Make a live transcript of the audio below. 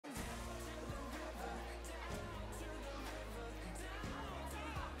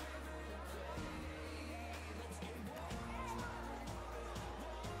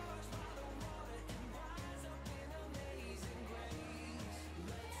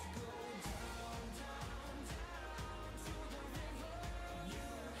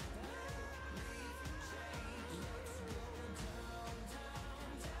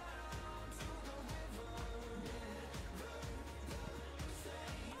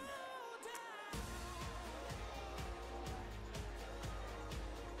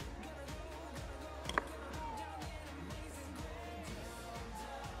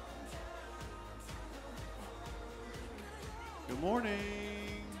morning.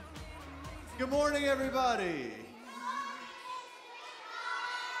 Good morning, everybody.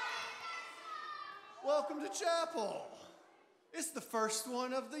 Welcome to chapel. It's the first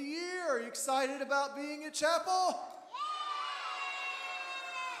one of the year. Are you excited about being at chapel?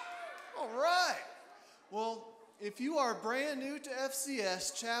 All right. Well, if you are brand new to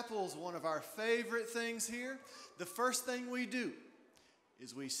FCS, chapel is one of our favorite things here. The first thing we do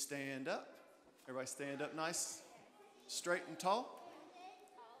is we stand up. Everybody stand up nice, straight and tall,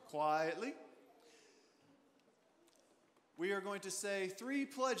 quietly. We are going to say 3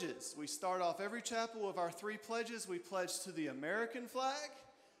 pledges. We start off every chapel with our 3 pledges. We pledge to the American flag,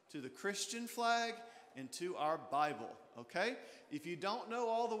 to the Christian flag, and to our Bible, okay? If you don't know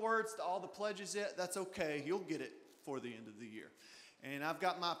all the words to all the pledges yet, that's okay. You'll get it for the end of the year. And I've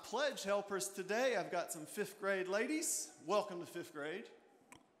got my pledge helpers today. I've got some 5th grade ladies. Welcome to 5th grade.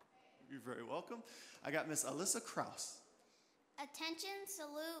 You're very welcome. I got Miss Alyssa Krause. Attention,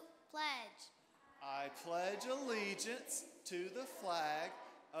 salute, pledge. I pledge allegiance to the flag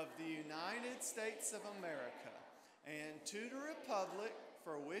of the United States of America and to the republic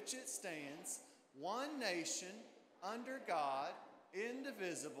for which it stands, one nation, under God,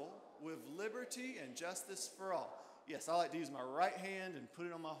 indivisible, with liberty and justice for all. Yes, I like to use my right hand and put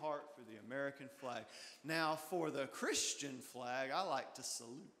it on my heart for the American flag. Now, for the Christian flag, I like to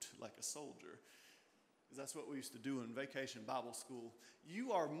salute like a soldier, because that's what we used to do in vacation Bible school.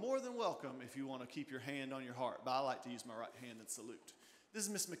 You are more than welcome if you want to keep your hand on your heart, but I like to use my right hand and salute. This is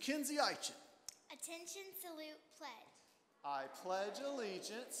Miss Mackenzie Eichen. Attention, salute, pledge. I pledge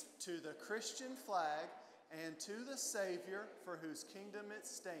allegiance to the Christian flag and to the Savior for whose kingdom it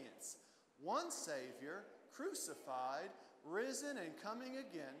stands, one Savior, crucified, risen, and coming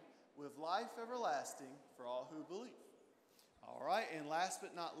again, with life everlasting for all who believe. All right, and last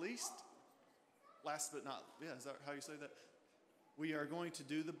but not, is that how you say that? We are going to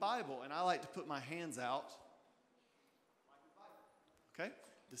do the Bible, and I like to put my hands out. Okay,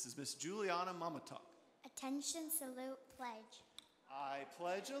 this is Miss Juliana Mamatok. Attention, salute, pledge. I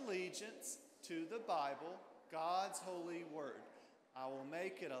pledge allegiance to the Bible, God's holy word. I will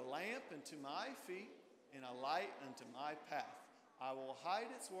make it a lamp unto my feet and a light unto my path. I will hide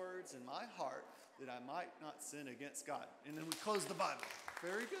its words in my heart that I might not sin against God. And then we close the Bible.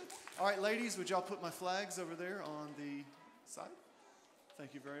 Very good. All right, ladies, would y'all put my flags over there on the side?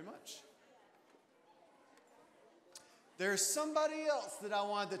 Thank you very much. There's somebody else that I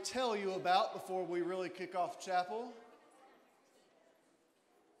wanted to tell you about before we really kick off chapel.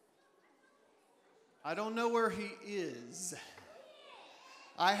 I don't know where he is.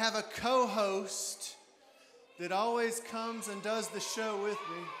 I have a co-host that always comes and does the show with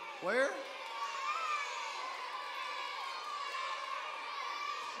me. Where?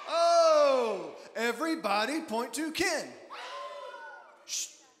 Oh, everybody point to Ken. Shh.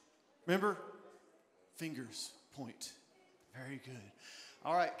 Remember? Fingers point. Very good.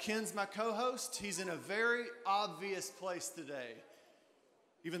 All right, Ken's my co-host. He's in a very obvious place today,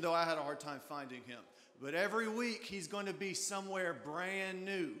 even though I had a hard time finding him. But every week he's going to be somewhere brand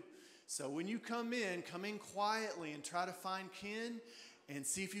new. So when you come in quietly and try to find Ken and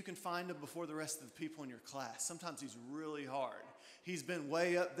see if you can find him before the rest of the people in your class. Sometimes he's really hard. He's been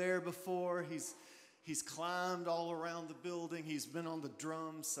way up there before. He's climbed all around the building. He's been on the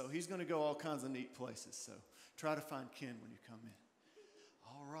drums. So he's going to go all kinds of neat places. So try to find Ken when you come in.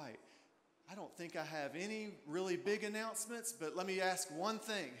 All right. I don't think I have any really big announcements, but let me ask one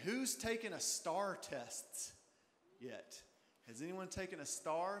thing. Who's taken a STAR test yet? Has anyone taken a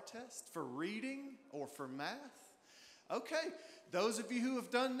STAR test for reading or for math? Okay, those of you who have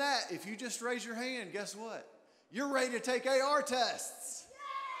done that, if you just raise your hand, guess what? You're ready to take AR tests.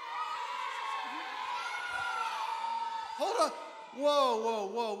 Hold on.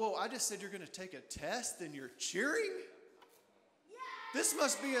 Whoa. I just said you're going to take a test and you're cheering? This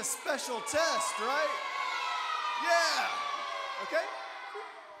must be a special test, right? Yeah. Okay.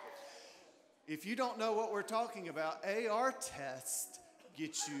 If you don't know what we're talking about, AR tests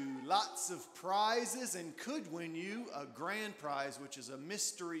get you lots of prizes and could win you a grand prize, which is a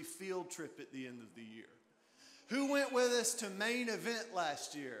mystery field trip at the end of the year. Who went with us to Main Event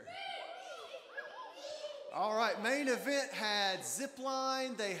last year? All right, Main Event had zip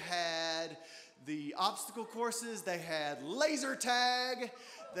line, they had the obstacle courses, they had laser tag,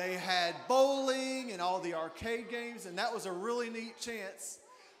 they had bowling and all the arcade games, and that was a really neat chance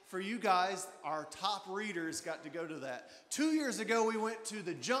for you guys. Our top readers got to go to that. 2 years ago, we went to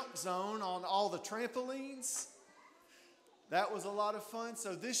the jump zone on all the trampolines. That was a lot of fun.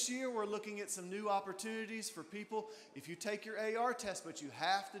 So this year we're looking at some new opportunities for people. If you take your AR test, but you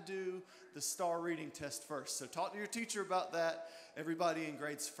have to do the STAR reading test first. So talk to your teacher about that, everybody in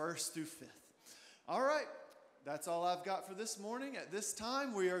grades 1st through 5th. All right, that's all I've got for this morning. At this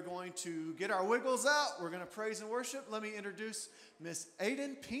time, we are going to get our wiggles out. We're going to praise and worship. Let me introduce Miss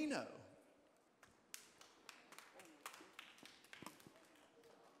Aiden Pino.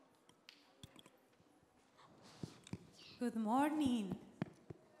 Good morning.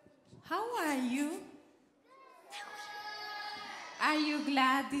 How are you? Are you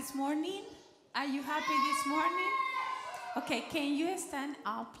glad this morning? Are you happy this morning? Okay, can you stand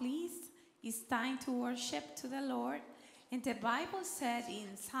up, please? It's time to worship to the Lord. And the Bible said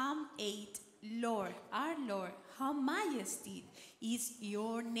in Psalm 8, Lord, our Lord, how majestic is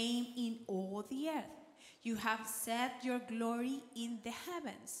your name in all the earth. You have set your glory in the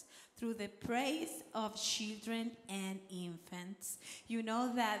heavens through the praise of children and infants. You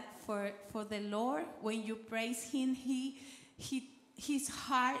know that for the Lord, when you praise him, his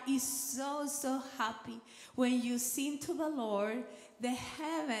heart is so happy. When you sing to the Lord, the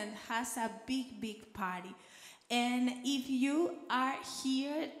heaven has a big party. And if you are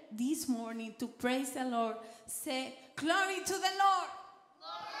here this morning to praise the Lord, say, glory to the Lord.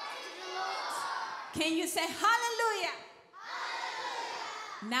 Glory to the Lord. Can you say hallelujah?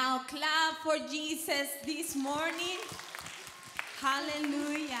 Hallelujah. Now clap for Jesus this morning.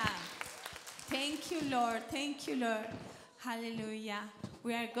 Hallelujah. Thank you, Lord. Thank you, Lord. Hallelujah.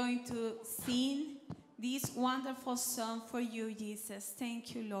 We are going to sing this wonderful song for you, Jesus.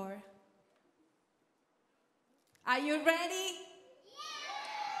 Thank you, Lord. Are you ready?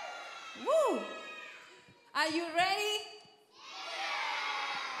 Yeah. Woo! Are you ready?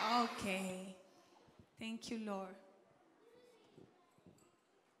 Yeah. Okay. Thank you, Lord.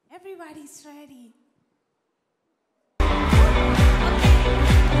 Everybody's ready.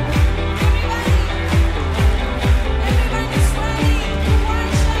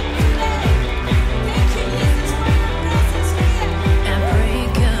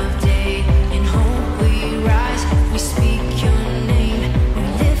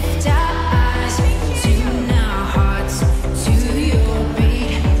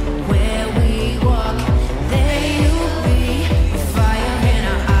 Fire in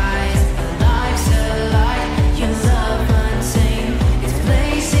our eyes, lives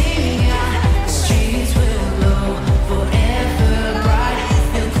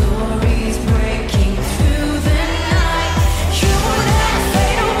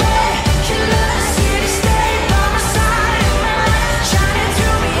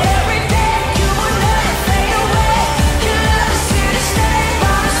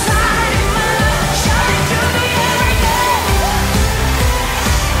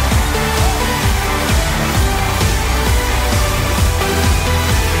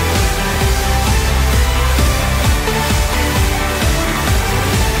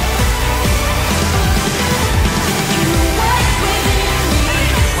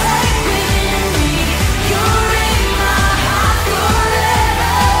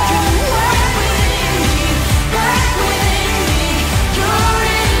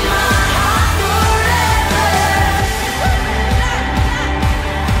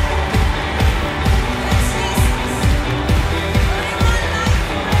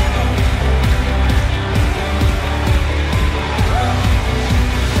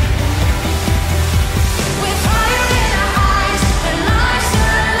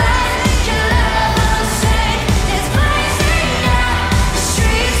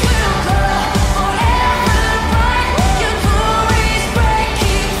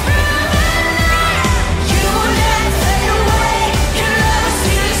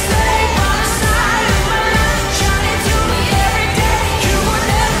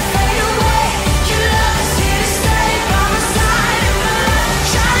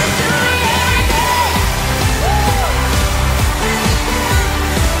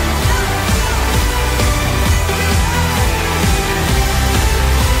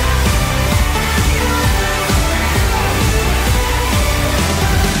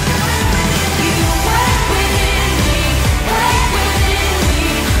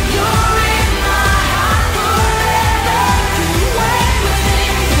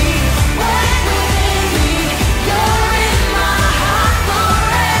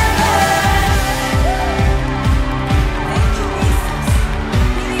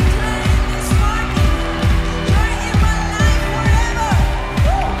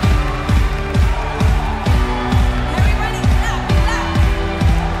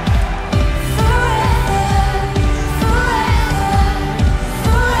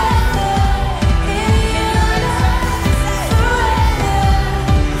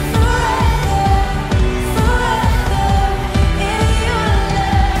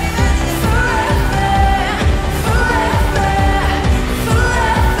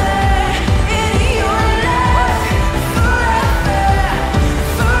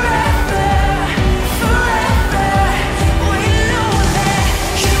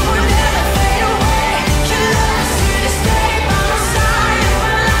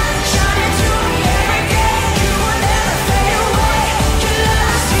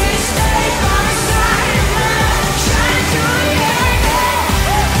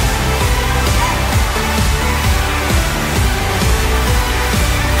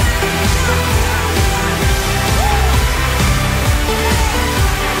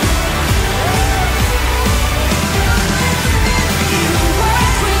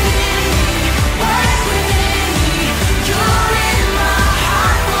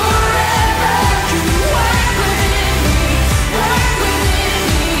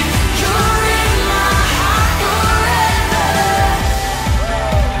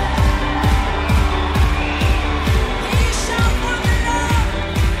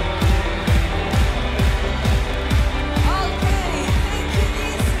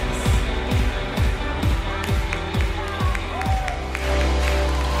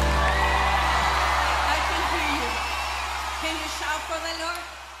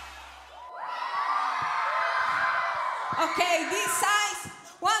Okay, this size.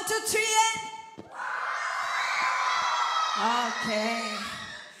 1, 2, 3, and. Okay.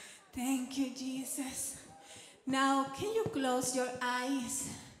 Thank you, Jesus. Now, can you close your eyes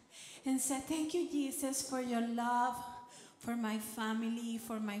and say, thank you, Jesus, for your love, for my family,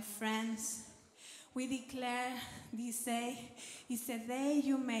 for my friends. We declare this day is a day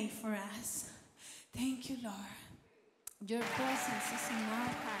you made for us. Thank you, Lord. Your presence is in our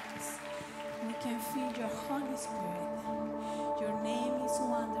hearts. We can feel your Holy Spirit. Your name is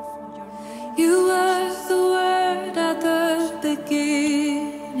wonderful. Your name You is were precious. the word at the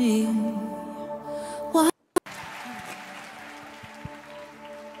beginning.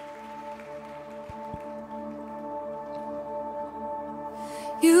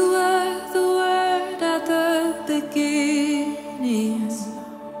 You were the word at the beginning.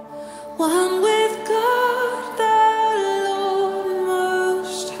 One with God, the Lord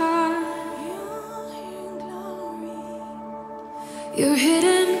Most High. Your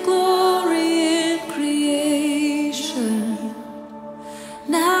hidden glory in creation,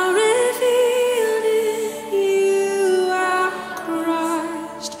 now revealed in you, our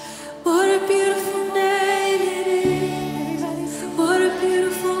Christ. What a beautiful name it is. What a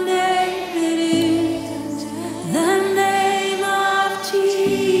beautiful name it is. The name of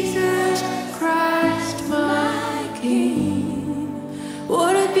Jesus Christ, my King.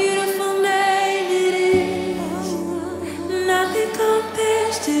 What a beautiful name it is. Nothing compares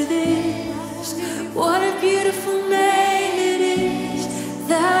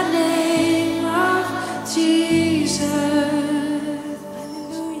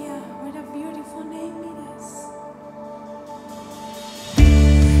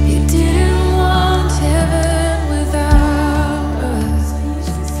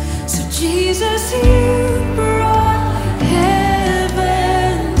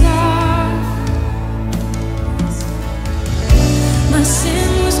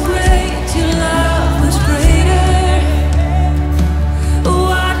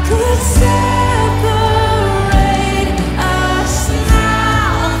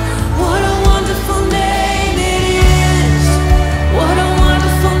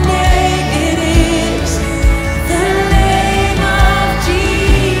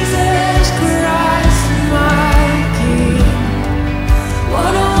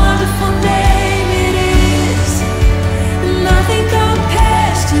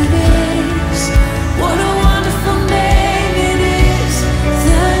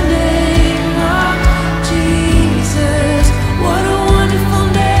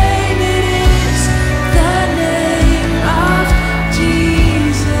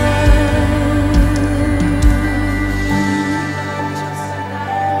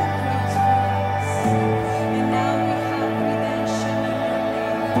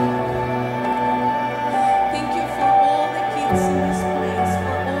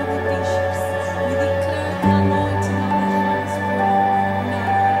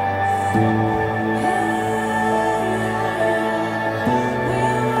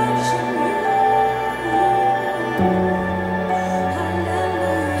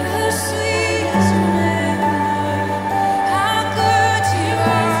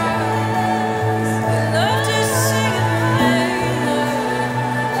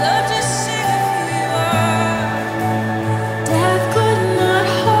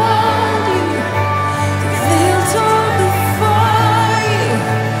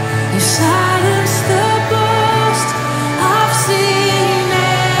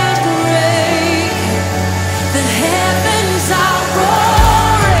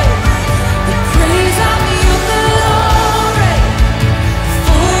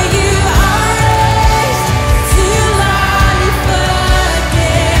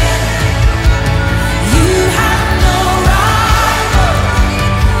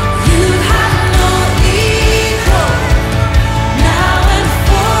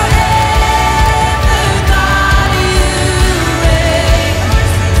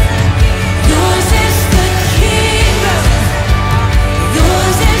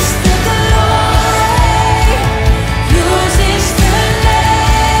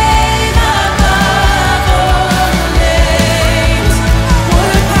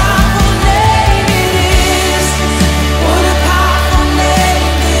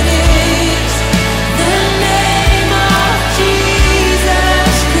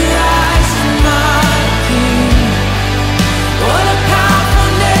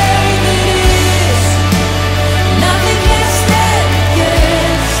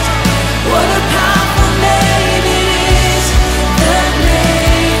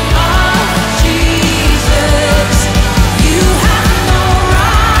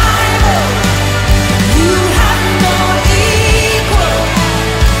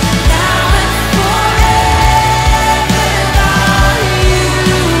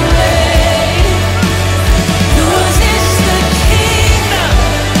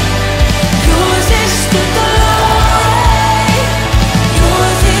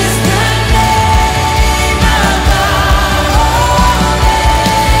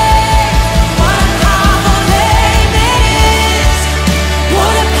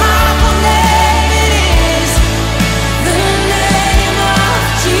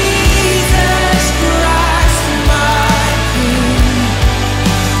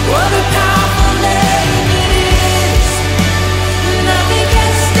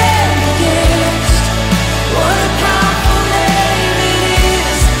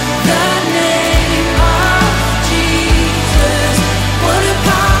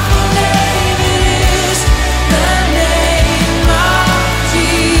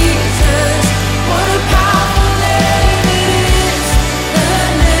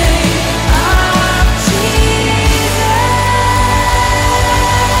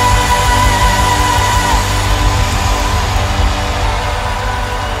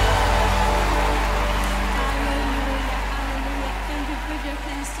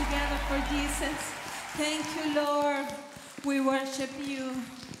Thank you, Lord. We worship you.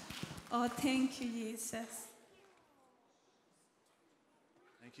 Oh, thank you, Jesus.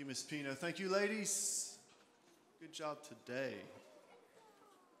 Thank you, Miss Pino. Thank you, ladies. Good job today.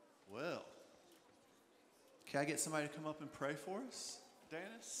 Well, can I get somebody to come up and pray for us?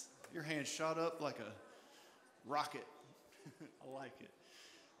 Dennis, your hand shot up like a rocket. I like it.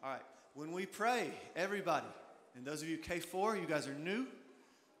 All right. When we pray, everybody, and those of you K4, you guys are new.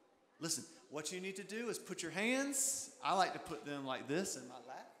 Listen, what you need to do is put your hands, I like to put them like this in my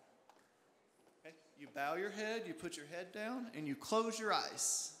lap. Okay? You bow your head, you put your head down, and you close your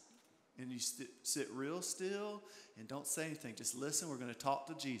eyes. And you sit real still and don't say anything. Just listen. We're going to talk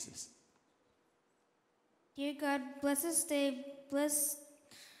to Jesus. Dear God, bless this day, bless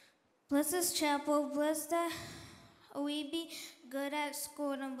this chapel, bless that we be good at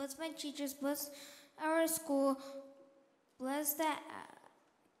school, and bless my teachers, bless our school, bless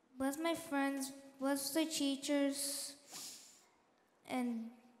my friends, bless the teachers, and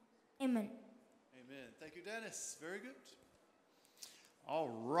amen. Amen. Thank you, Dennis. Very good. All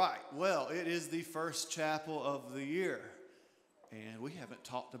right. Well, it is the first chapel of the year, and we haven't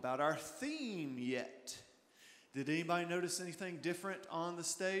talked about our theme yet. Did anybody notice anything different on the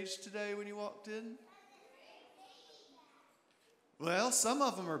stage today when you walked in? Well, some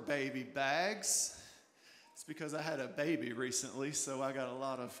of them are baby bags. It's because I had a baby recently, so I got a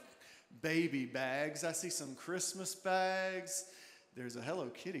lot of baby bags. I see some Christmas bags. There's a Hello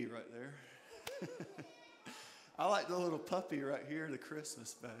Kitty right there. I like the little puppy right here, the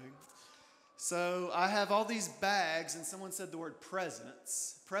Christmas bag. So I have all these bags, and someone said the word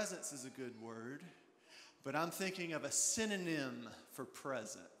presents. Presents is a good word, but I'm thinking of a synonym for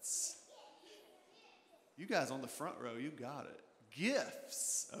presents. You guys on the front row, you got it.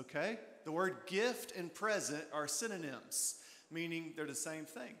 Gifts, okay? The word gift and present are synonyms, meaning they're the same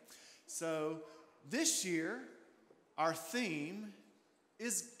thing. So this year, our theme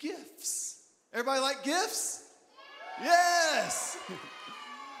is gifts. Everybody like gifts? Yes!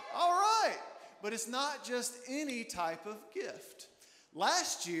 All right. But it's not just any type of gift.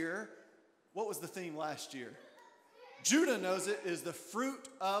 Last year, what was the theme last year? Judah knows it is the fruit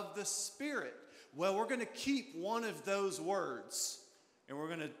of the Spirit. Well, we're going to keep one of those words, and we're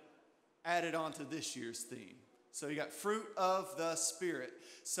going to add it on to this year's theme. So you got fruit of the Spirit.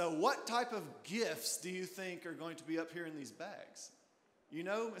 So what type of gifts do you think are going to be up here in these bags? You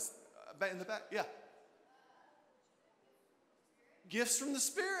know, in the back? Yeah. Gifts from the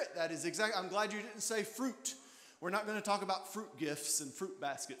Spirit. That is exactly. I'm glad you didn't say fruit. We're not going to talk about fruit gifts and fruit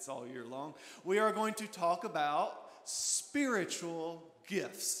baskets all year long. We are going to talk about spiritual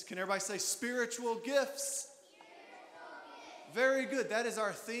gifts. Can everybody say spiritual gifts? Very good. That is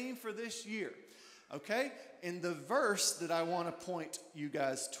our theme for this year. Okay? And the verse that I want to point you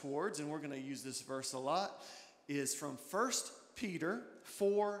guys towards, and we're going to use this verse a lot, is from 1 Peter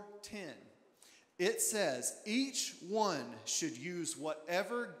 4:10. It says, each one should use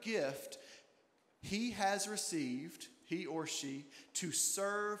whatever gift he has received, he or she, to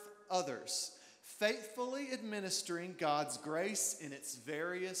serve others, faithfully administering God's grace in its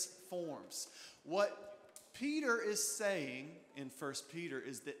various forms. What Peter is saying in 1 Peter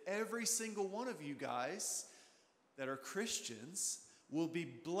is that every single one of you guys that are Christians will be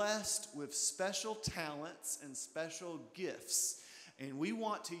blessed with special talents and special gifts. And we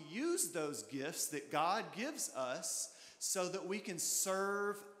want to use those gifts that God gives us so that we can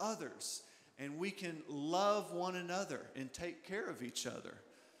serve others and we can love one another and take care of each other.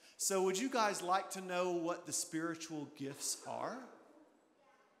 So would you guys like to know what the spiritual gifts are?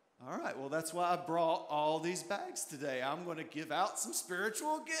 All right, well, that's why I brought all these bags today. I'm going to give out some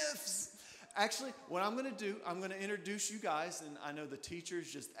spiritual gifts. Actually, what I'm going to do, I'm going to introduce you guys, and I know the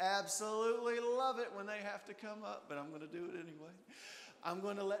teachers just absolutely love it when they have to come up, but I'm going to do it anyway. I'm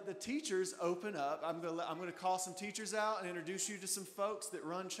going to let the teachers open up. I'm going to call some teachers out and introduce you to some folks that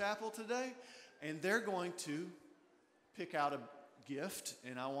run chapel today, and they're going to pick out a gift,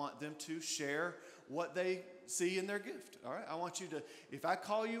 and I want them to share what they see in their gift. All right? I want you to, if I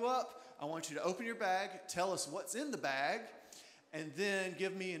call you up, I want you to open your bag, tell us what's in the bag, and then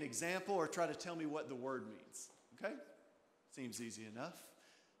give me an example or try to tell me what the word means. Okay? Seems easy enough.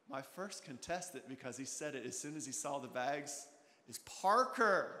 My first contestant, because he said it as soon as he saw the bags, is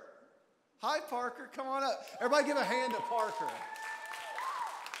Parker. Hi, Parker. Come on up. Everybody give a hand to Parker.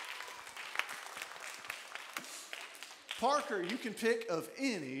 Parker, you can pick of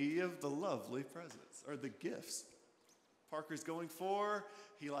any of the lovely presents or the gifts. Parker's going for,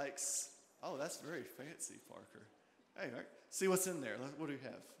 he likes, oh, that's very fancy, Parker. Hey, all right. See what's in there. What do we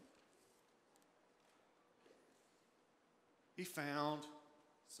have? He found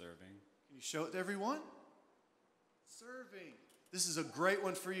Serving. Can you show it to everyone? Serving. This is a great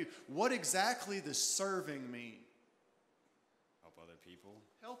one for you. What exactly does serving mean? Help other people.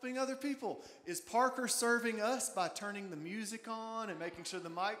 Helping other people. Is Parker serving us by turning the music on and making sure the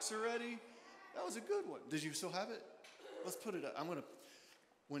mics are ready? That was a good one. Did you still have it? Let's put it up.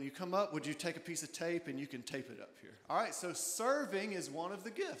 When you come up, would you take a piece of tape and you can tape it up here? All right, so serving is one of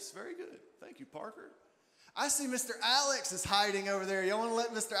the gifts. Very good. Thank you, Parker. I see Mr. Alex is hiding over there. Y'all want to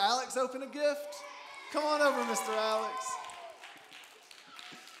let Mr. Alex open a gift? Come on over, Mr. Alex.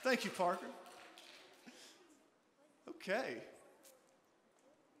 Thank you, Parker. Okay.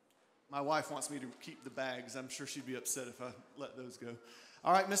 My wife wants me to keep the bags. I'm sure she'd be upset if I let those go.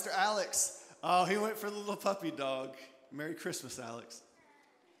 All right, Mr. Alex. Oh, he went for the little puppy dog. Merry Christmas, Alex.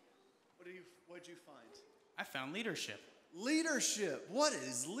 What'd you find? I found leadership. Leadership. What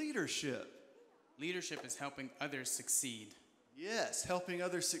is leadership? Leadership is helping others succeed. Yes, helping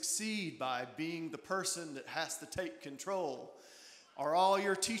others succeed by being the person that has to take control. Are all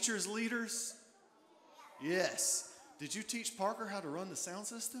your teachers leaders? Yes. Did you teach Parker how to run the sound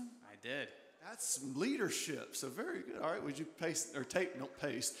system? I did. That's leadership, so very good. All right, would you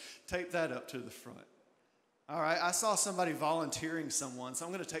tape that up to the front. All right, I saw somebody volunteering someone, so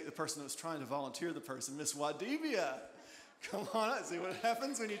I'm going to take the person that was trying to volunteer the person, Miss Wadivia. Come on up, see what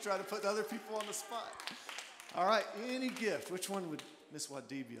happens when you try to put other people on the spot. All right, any gift. Which one would Miss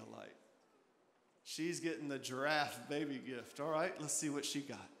Wadivia like? She's getting the giraffe baby gift. All right, let's see what she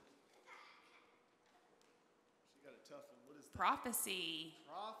got. She got a tough one. What is that? Prophecy.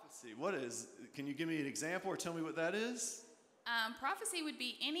 Prophecy. What is, can you give me an example or tell me what that is? Prophecy would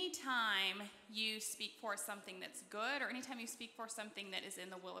be any time you speak for something that's good or anytime you speak for something that is in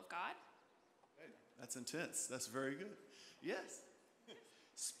the will of God. Okay, that's intense. That's very good. Yes.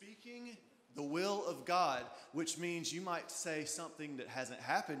 Speaking the will of God, which means you might say something that hasn't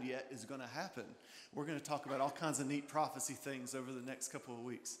happened yet is going to happen. We're going to talk about all kinds of neat prophecy things over the next couple of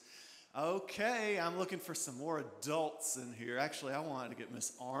weeks. Okay, I'm looking for some more adults in here. Actually, I wanted to get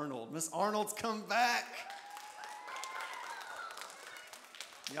Miss Arnold. Miss Arnold's come back.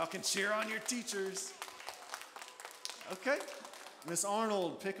 Y'all can cheer on your teachers. Okay, Miss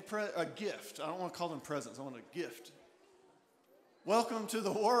Arnold, pick a gift. I don't want to call them presents. I want a gift. Welcome to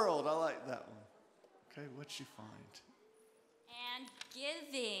the world. I like that one. Okay, what'd you find? And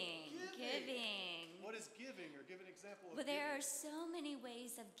giving. What is giving, or give an example of Well, there giving? are so many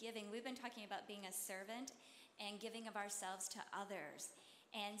ways of giving. We've been talking about being a servant and giving of ourselves to others.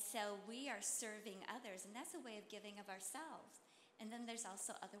 And so we are serving others, and that's a way of giving of ourselves. And then there's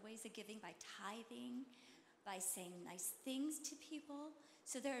also other ways of giving by tithing, by saying nice things to people.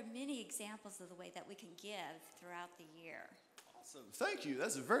 So there are many examples of the way that we can give throughout the year. Awesome. Thank you.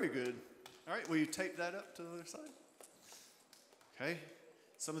 That's very good. All right, will you tape that up to the other side? Okay.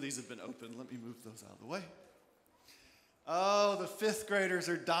 Some of these have been opened. Let me move those out of the way. Oh, the fifth graders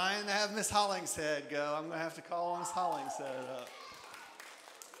are dying to have Miss Hollingshead go. I'm going to have to call Miss Hollingshead up.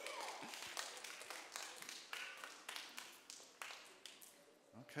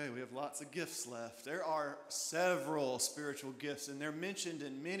 Okay, we have lots of gifts left. There are several spiritual gifts, and they're mentioned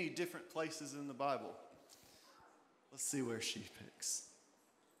in many different places in the Bible. Let's see where she picks.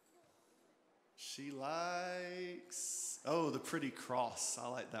 She likes, the pretty cross. I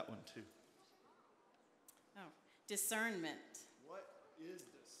like that one too. Oh, discernment. What is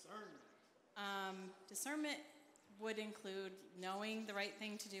discernment? Discernment would include knowing the right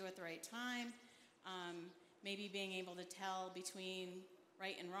thing to do at the right time, maybe being able to tell between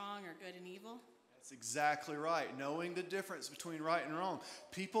right and wrong or good and evil. That's exactly right. Knowing the difference between right and wrong.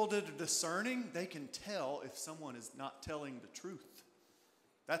 People that are discerning, they can tell if someone is not telling the truth.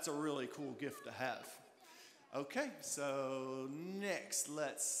 That's a really cool gift to have. Okay, so next,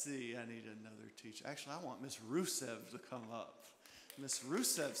 let's see. I need another teacher. Actually, I want Miss Rusev to come up. Miss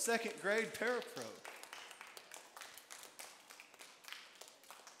Rusev, second grade parapro.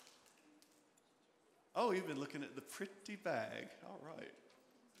 Oh, you've been looking at the pretty bag. All right.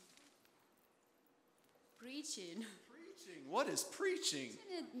 Preaching. Preaching. What is preaching?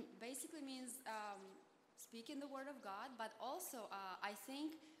 It basically means speaking the word of God, but also I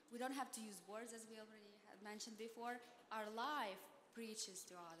think we don't have to use words as we already had mentioned before. Our life preaches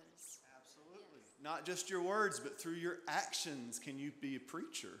to others. Absolutely. Yes. Not just your words, but through your actions can you be a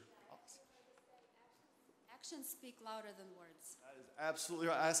preacher. Awesome. Actions speak louder than words. That is absolutely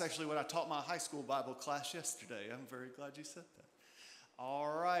right. That's actually what I taught my high school Bible class yesterday. I'm very glad you said that.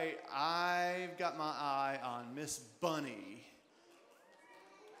 All right, I've got my eye on Miss Bunny.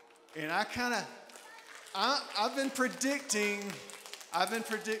 And I've been predicting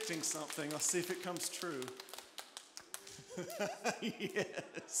something. Let's see if it comes true.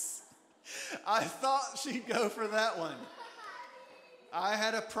 Yes. I thought she'd go for that one. I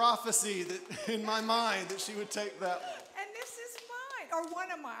had a prophecy that in my mind that she would take that one. And this is mine, or one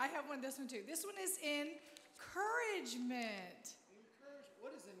of mine. I have this one too. This one is encouragement.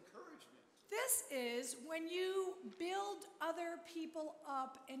 What is encouragement? This is when you build other people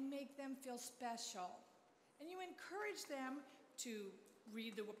up and make them feel special. And you encourage them to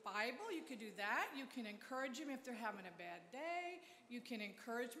read the Bible. You could do that. You can encourage them if they're having a bad day. You can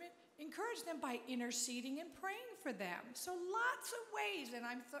encourage them by interceding and praying for them. So lots of ways, and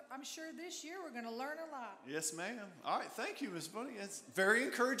I'm sure this year we're going to learn a lot. Yes, ma'am. All right, thank you, Miss Bunny. It's very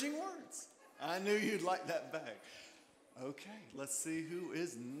encouraging words. I knew you'd like that bag. Okay, let's see who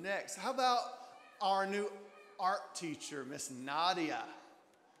is next. How about our new art teacher, Miss Nadia?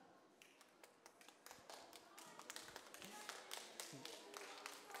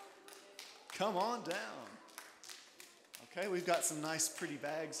 Come on down. Okay, we've got some nice pretty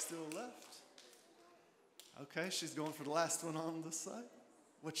bags still left. Okay, she's going for the last one on this side.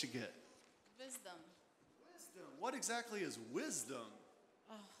 What you get? Wisdom. Wisdom. What exactly is wisdom?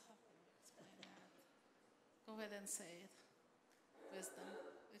 Oh, explain that. Go ahead and say it. Wisdom.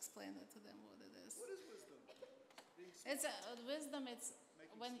 Explain it to them what it is. What is wisdom? It's wisdom. It's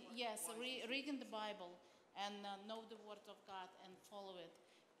when reading the Bible and know the Word of God and follow it,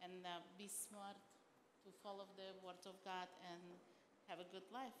 and be smart to follow the Word of God and have a good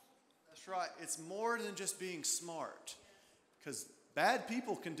life. That's right. It's more than just being smart, because bad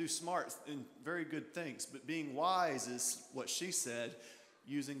people can do smart and very good things, but being wise is what she said,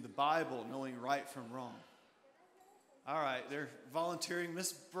 using the Bible, knowing right from wrong. All right, they're volunteering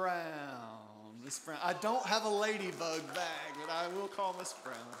Miss Brown. Miss Brown. I don't have a ladybug bag, but I will call Miss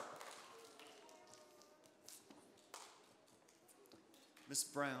Brown. Miss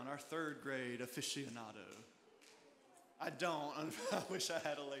Brown, our third grade aficionado. I don't. I wish I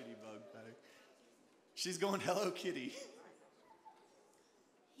had a ladybug bag. She's going Hello Kitty.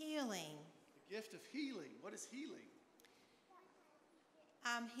 Healing. The gift of healing. What is healing?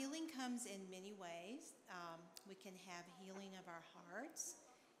 Healing comes in many ways. We can have healing of our hearts,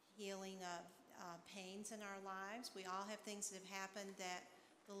 healing of pains in our lives. We all have things that have happened that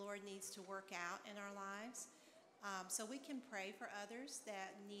the Lord needs to work out in our lives. So we can pray for others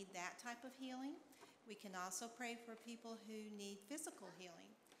that need that type of healing. We can also pray for people who need physical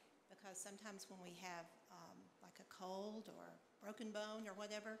healing, because sometimes when we have like a cold or broken bone or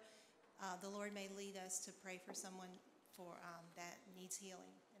whatever, the Lord may lead us to pray for someone that needs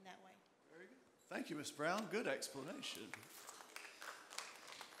healing in that way. Very good. Thank you, Miss Brown. Good explanation.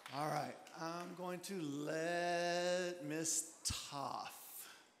 All right, I'm going to let Miss Toff,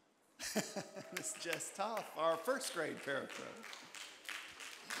 Miss Jess Toff, our first grade parapro.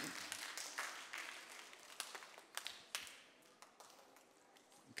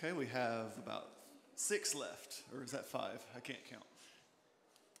 Okay, we have about 6 left, or is that 5? I can't count.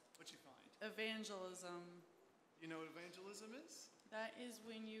 What'd you find? Evangelism. You know what evangelism is? That is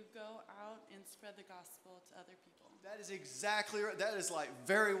when you go out and spread the gospel to other people. That is exactly right. That is like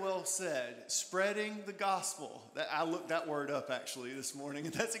very well said. Spreading the gospel. I looked that word up actually this morning,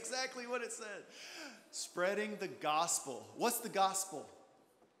 and that's exactly what it said. Spreading the gospel. What's the gospel?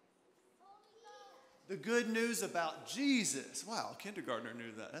 The good news about Jesus. Wow, a kindergartner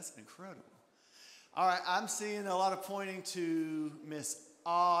knew that. That's incredible. All right, I'm seeing a lot of pointing to Miss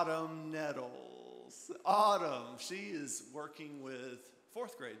Autumn Nettles. Autumn, she is working with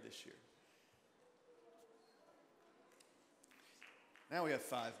 4th grade this year. Now we have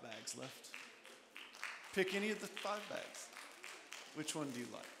 5 bags left. Pick any of the 5 bags. Which one do you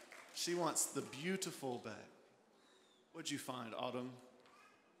like? She wants the beautiful bag. What'd you find, Autumn?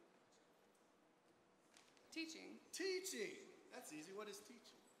 Teaching. Teaching. That's easy. What is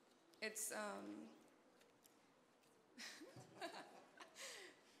teaching? It's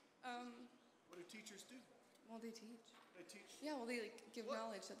what do teachers do? well, they teach. They teach. Yeah, well, they give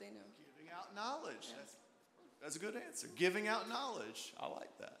knowledge that they know. Giving out knowledge. Yeah. That's a good answer. Giving out knowledge. I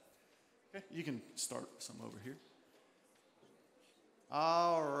like that. Okay, you can start some over here.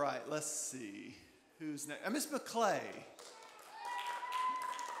 All right, let's see. Who's next? Miss McClay.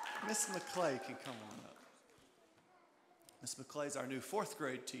 Miss McClay can come on up. Miss McClay's our new 4th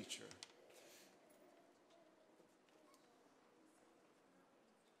grade teacher.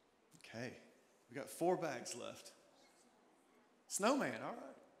 Okay, we got 4 bags left. Snowman, all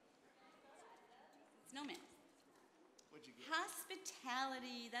right. Snowman. What'd you get?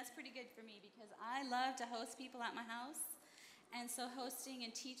 Hospitality. That's pretty good for me because I love to host people at my house. And so hosting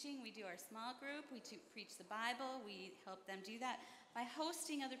and teaching, we do our small group. We preach the Bible. We help them do that. By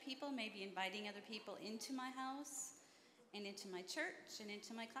hosting other people, maybe inviting other people into my house and into my church and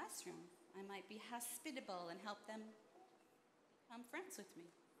into my classroom. I might be hospitable and help them become friends with me.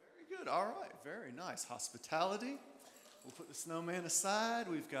 Very good. All right. Very nice. Hospitality. We'll put the snowman aside.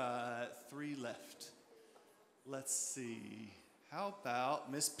 We've got 3 left. Let's see. How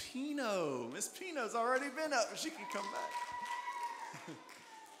about Miss Pino? Miss Pino's already been up. She can come back.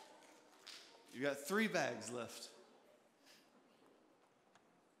 You got 3 bags left.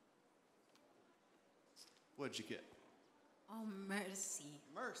 What'd you get? Oh, mercy.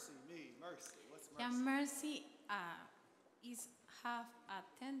 Mercy, me, mercy. What's mercy? Yeah, mercy is have a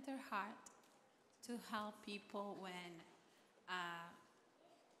tender heart to help people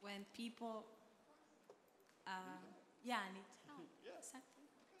when people need help. Exactly.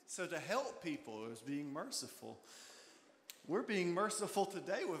 So to help people is being merciful. We're being merciful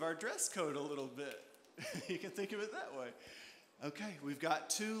today with our dress code a little bit. You can think of it that way. Okay, we've got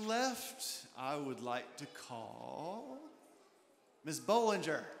 2 left. I would like to call Ms.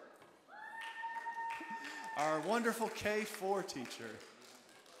 Bollinger, our wonderful K4 teacher.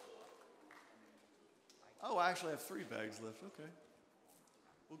 Oh, I actually have 3 bags left. Okay.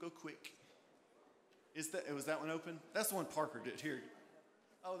 We'll go quick. Was that one open? That's the one Parker did. Here.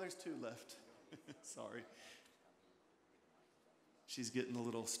 Oh, there's 2 left. Sorry. She's getting a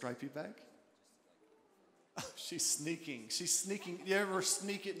little stripy bag. Oh, she's sneaking. She's sneaking. You ever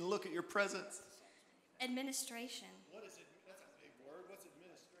sneak it and look at your presents? Administration. What is it? That's a big word. What's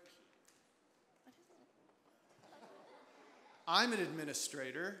administration? I'm an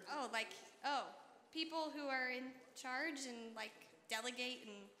administrator. People who are in charge and delegate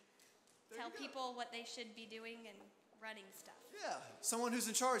and tell people what they should be doing and running stuff. Yeah, someone who's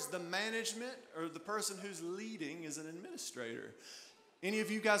in charge. The management or the person who's leading is an administrator. Any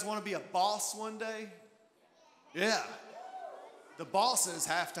of you guys want to be a boss one day? Yeah. The bosses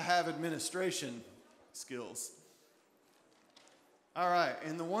have to have administration skills. All right,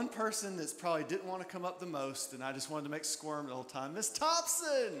 and the one person that's probably didn't want to come up the most, and I just wanted to make squirm the whole time, Miss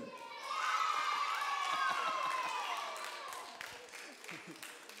Thompson.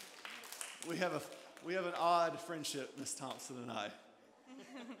 We have an odd friendship, Miss Thompson and I.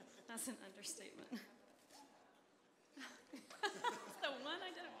 That's an understatement. That's the one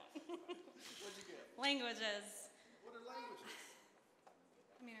I didn't want. What'd you get? Languages. What are languages?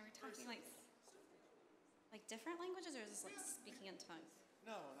 I mean, are we talking like different languages, or is this speaking in tongues?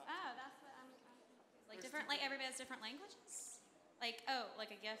 No, not. Oh, that's what I'm different. Everybody has different languages. A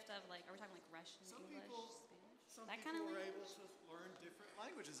gift of are we talking Russian, English, Spanish? Some that people kind of are language? able to learn different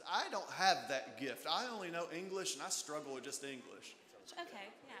languages. I don't have that gift. I only know English, and I struggle with just English.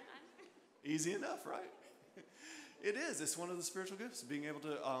 Okay, yeah. Easy enough, right? It is. It's one of the spiritual gifts, being able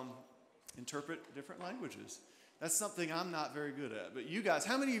to interpret different languages. That's something I'm not very good at. But you guys,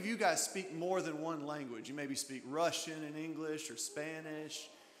 how many of you guys speak more than one language? You maybe speak Russian and English or Spanish.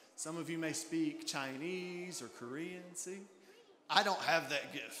 Some of you may speak Chinese or Korean, see? I don't have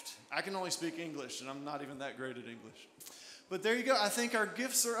that gift. I can only speak English, and I'm not even that great at English. But there you go. I think our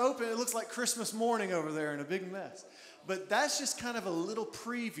gifts are open. It looks like Christmas morning over there in a big mess. But that's just kind of a little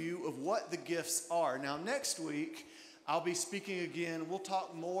preview of what the gifts are. Now, next week, I'll be speaking again. We'll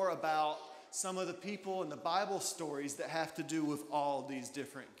talk more about some of the people and the Bible stories that have to do with all these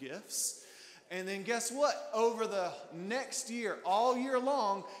different gifts. And then guess what? Over the next year, all year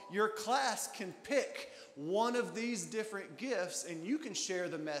long, your class can pick one of these different gifts, and you can share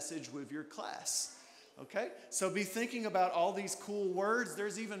the message with your class. Okay? So be thinking about all these cool words.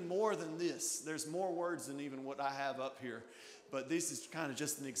 There's even more than this. There's more words than even what I have up here. But this is kind of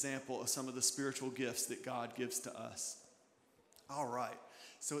just an example of some of the spiritual gifts that God gives to us. All right.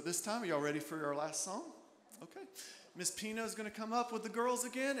 So at this time, are y'all ready for our last song? Okay. Miss Pino's going to come up with the girls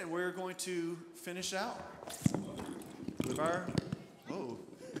again, and we're going to finish out with our... Oh.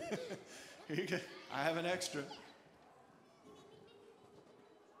 Here you go. I have an extra.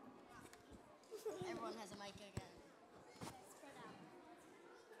 Everyone has a mic again. Spread out.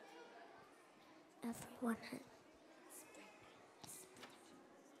 Everyone has.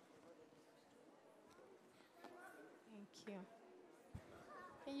 Thank you.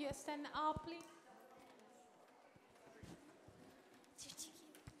 Can you stand up, please?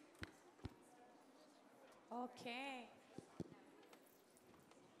 Okay.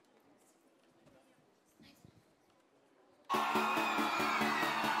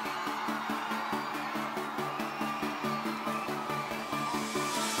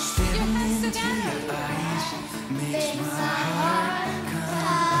 Staring into your eyes makes my heart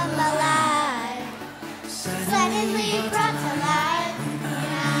come alive. Suddenly brought to life when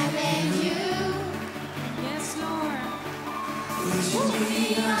I met you. Yes, Lord. Pushing me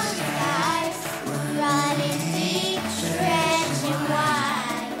on skies, running deep.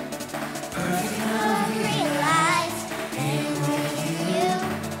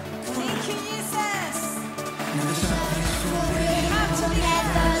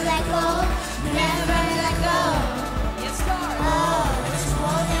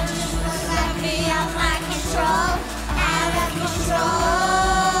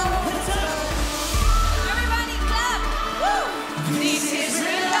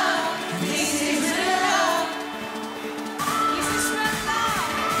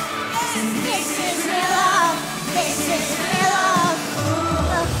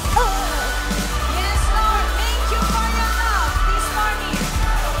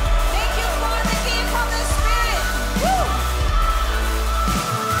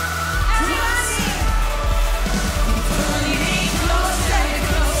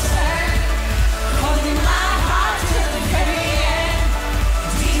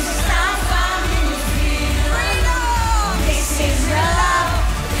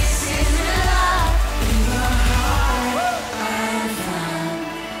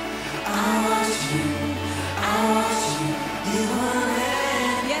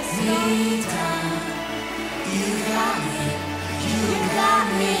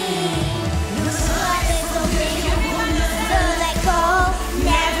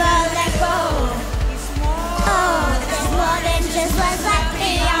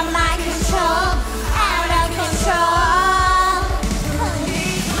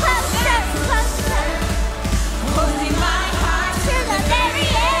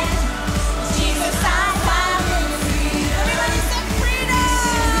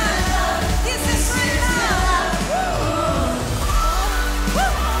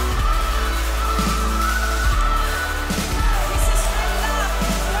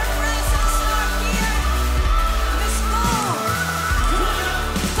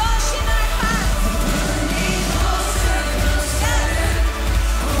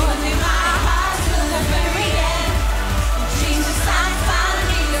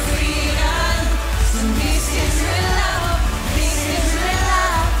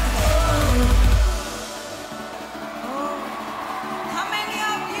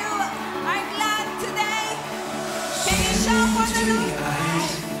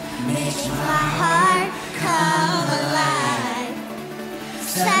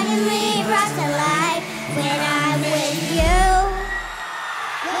 Suddenly brought to life when I'm with you.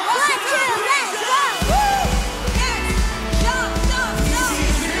 1, 2, let's go! Woo! Yes! Jump, jump, jump! This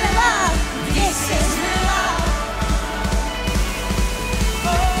is real love. This is real love.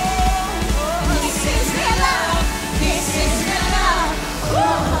 Oh, this is real love. This is real love.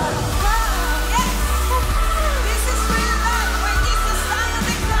 Woo! Yes! This is real love. When Jesus died on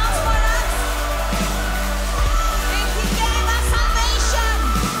the cross for us, and He gave us salvation.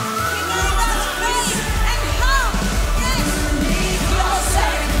 He gave us grace and hope. Yes!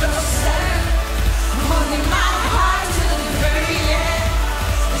 Closer, closer, holding my heart to the very end.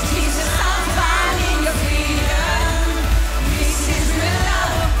 Jesus, I'm finding your freedom. This is real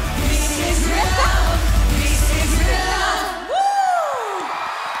love. This is real love. This is real love. Woo!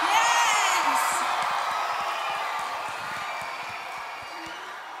 Yes!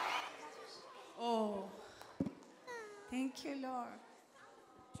 Oh, thank you, Lord.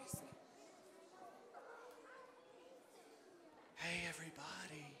 Hey,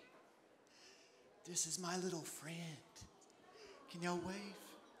 everybody. This is my little friend. Can y'all wave?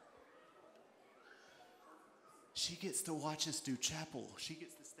 She gets to watch us do chapel. She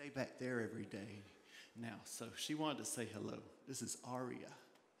gets to stay back there every day now. So she wanted to say hello. This is Aria.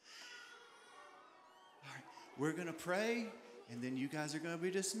 All right, we're going to pray, and then you guys are going to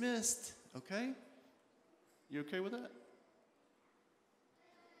be dismissed, okay? You okay with that?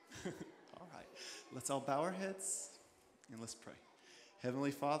 All right, let's all bow our heads and let's pray.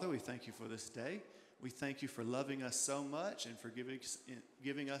 Heavenly Father, we thank you for this day. We thank you for loving us so much and for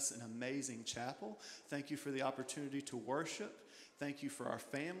giving us an amazing chapel. Thank you for the opportunity to worship. Thank you for our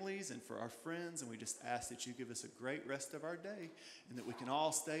families and for our friends. And we just ask that you give us a great rest of our day and that we can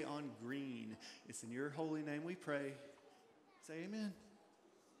all stay on green. It's in your holy name we pray. Say amen.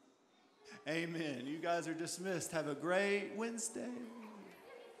 Amen. You guys are dismissed. Have a great Wednesday.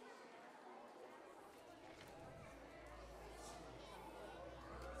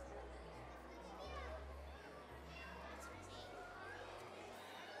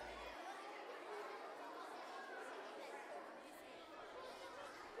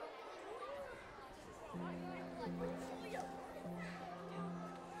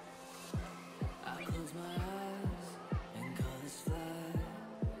 I close my eyes and colors fly.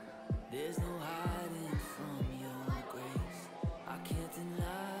 There's no hiding from your grace. I can't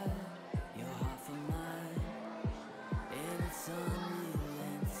deny your heart for mine, and it's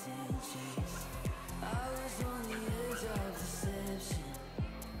unrelenting chase. I was on the edge of deception.